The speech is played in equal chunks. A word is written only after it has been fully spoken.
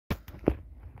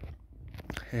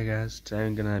Hey guys, today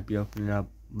I'm gonna be opening up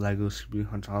Lego Super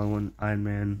Hunter Hollywood, Iron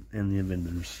Man, and the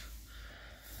Avengers.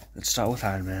 Let's start with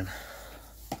Iron Man.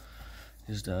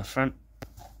 Here's the front,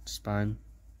 spine,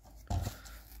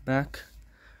 back.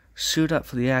 Suit up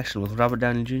for the action with Robert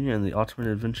Downey Jr. in the ultimate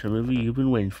adventure movie you've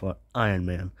been waiting for, Iron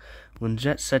Man. When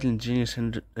jet-setting genius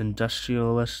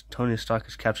industrialist Tony Stark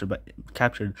is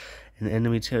captured in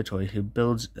enemy territory, he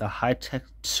builds a high-tech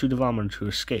suit of armor to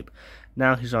escape.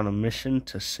 Now he's on a mission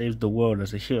to save the world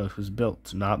as a hero who's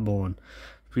built, not born.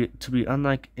 To be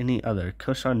unlike any other,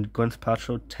 co-starring Gwyneth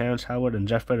Paltrow, Terrence Howard, and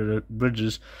Jeff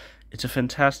Bridges, it's a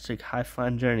fantastic,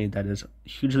 high-flying journey that is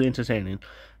hugely entertaining.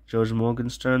 George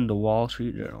Morgenstern, The Wall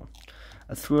Street Journal.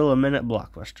 A thrill-a-minute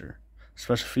blockbuster.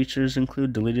 Special features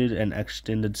include deleted and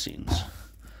extended scenes.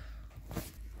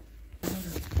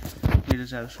 Here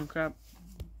is how to shrink wrap.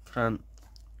 Front,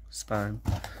 spine,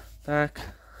 back.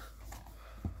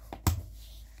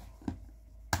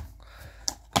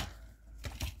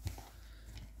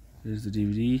 Here's the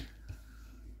DVD.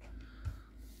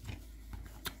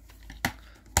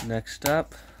 Next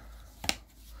up,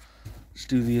 let's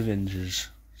do the Avengers.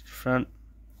 Front,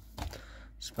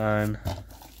 spine,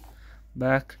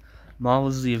 back.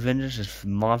 Marvel's The Avengers is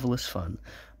marvelous fun.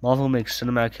 Marvel makes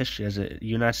cinematic history as it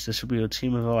unites the superhero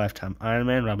team of a lifetime. Iron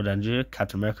Man, Robert Downey Jr.,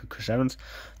 Captain America, Chris Evans,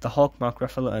 the Hulk, Mark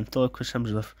Ruffalo, and Thor, Chris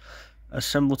Hemsworth,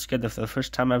 assembled together for the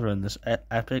first time ever in this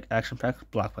epic action-packed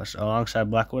blockbuster,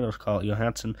 alongside Black Widow, Scarlett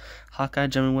Johansson, Hawkeye,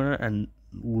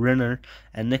 Renner,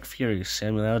 and Nick Fury,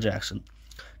 Samuel L. Jackson.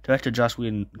 Director Joss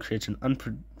Whedon creates an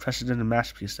unprecedented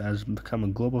masterpiece that has become a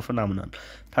global phenomenon.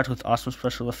 Packed with awesome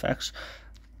special effects,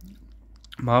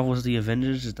 Marvel's The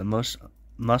Avengers is the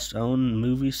must-own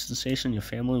movie sensation your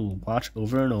family will watch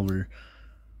over and over.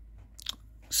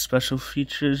 Special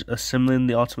features, assembling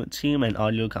the ultimate team, and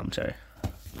audio commentary.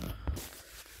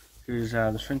 Here's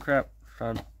the shrink wrap,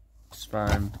 front,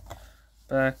 spine,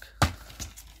 back.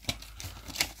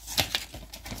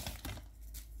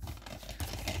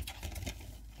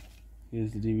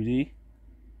 Here's the DVD.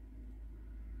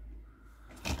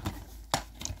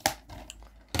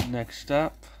 Next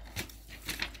up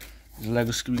is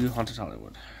Lego Scooby-Doo Haunted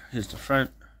Hollywood. Here's the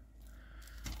front,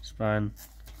 spine,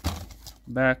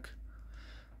 back.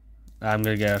 I'm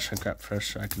going to get a shrink wrap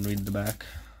first so I can read the back.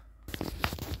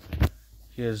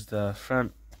 Here's the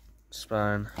front,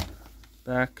 spine,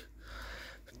 back.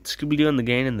 Scooby-Doo and the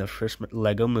gang in the first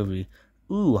Lego movie.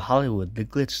 Ooh, Hollywood, the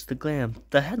glitz, the glam,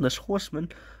 the headless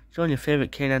horseman. Join your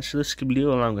favorite canine sleuth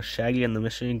Scooby-Doo along with Shaggy and the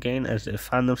Mystery Gang as they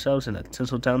find themselves in a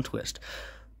Tinseltown twist.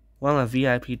 While on a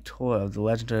VIP tour of the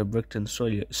legendary Brickton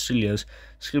Studios,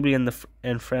 Scooby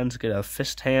and friends get a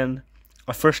first-hand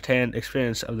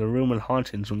experience of the room and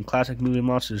hauntings when classic movie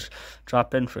monsters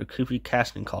drop in for a creepy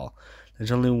casting call.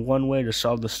 There's only one way to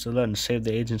solve the thriller and save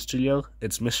the aging studio.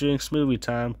 It's Mystery Inc.'s movie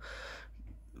time.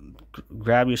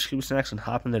 Grab your Scooby snacks and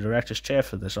hop in the director's chair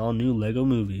for this all-new Lego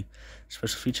movie.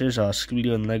 Special features are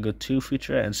Scooby-Doo and Lego 2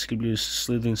 feature and Scooby-Doo's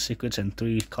sleuthing secrets and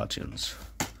 3 cartoons.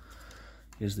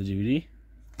 Here's the DVD.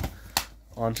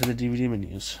 On to the DVD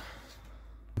menus.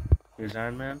 Here's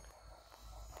Iron Man.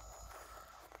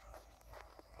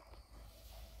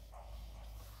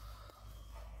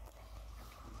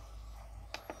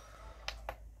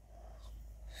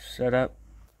 Setup.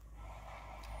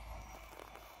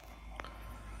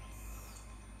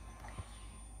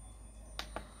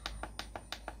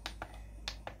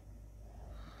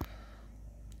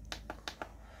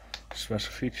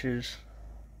 Special features.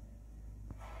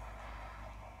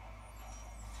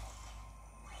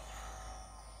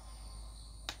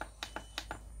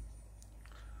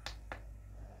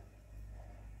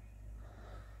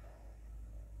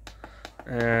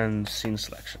 And scene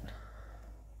selection.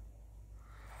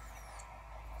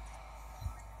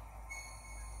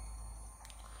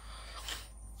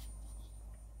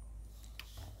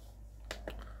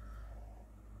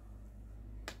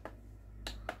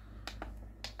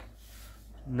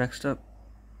 Next up,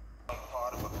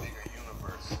 part of a bigger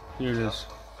universe. Here it is.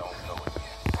 Don't know it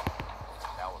yet.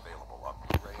 Now available on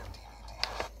Blu-ray and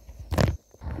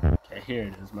DVD. Okay, here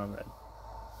it is, my bad.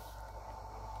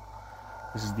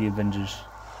 This is the Avengers.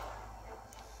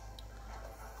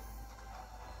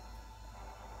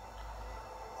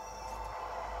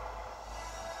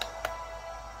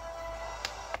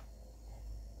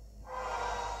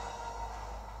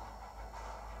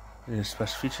 Here's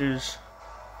special features.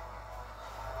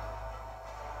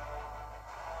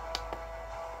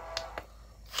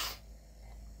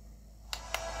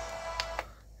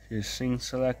 Here's scene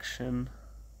selection.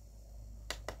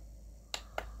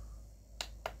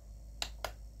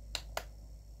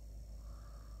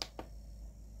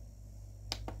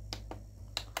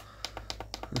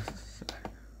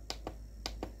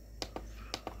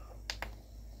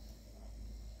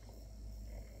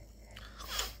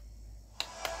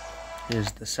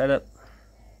 Here's the setup.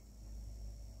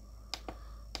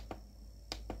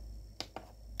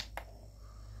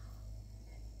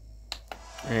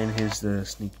 And here's the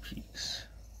sneak peeks.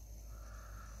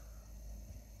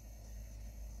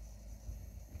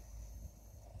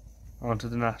 On to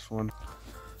the next one.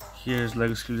 Here's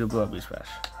Lego Scooby-Doo Blow-Up Splash.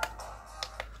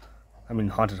 I mean,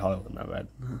 Haunted Hollywood, not bad.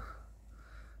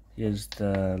 Here's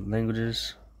the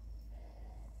languages.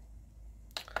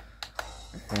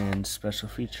 And special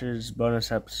features.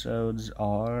 Bonus episodes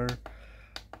are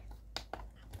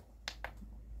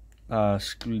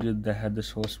Scooby-Doo the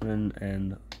Headless Horseman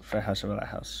and Fred House of a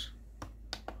Lighthouse.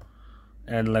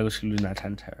 And Lego Scooby-Doo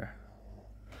Nighttime Terror.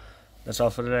 That's all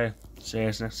for today. See you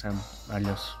guys next time.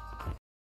 Adios.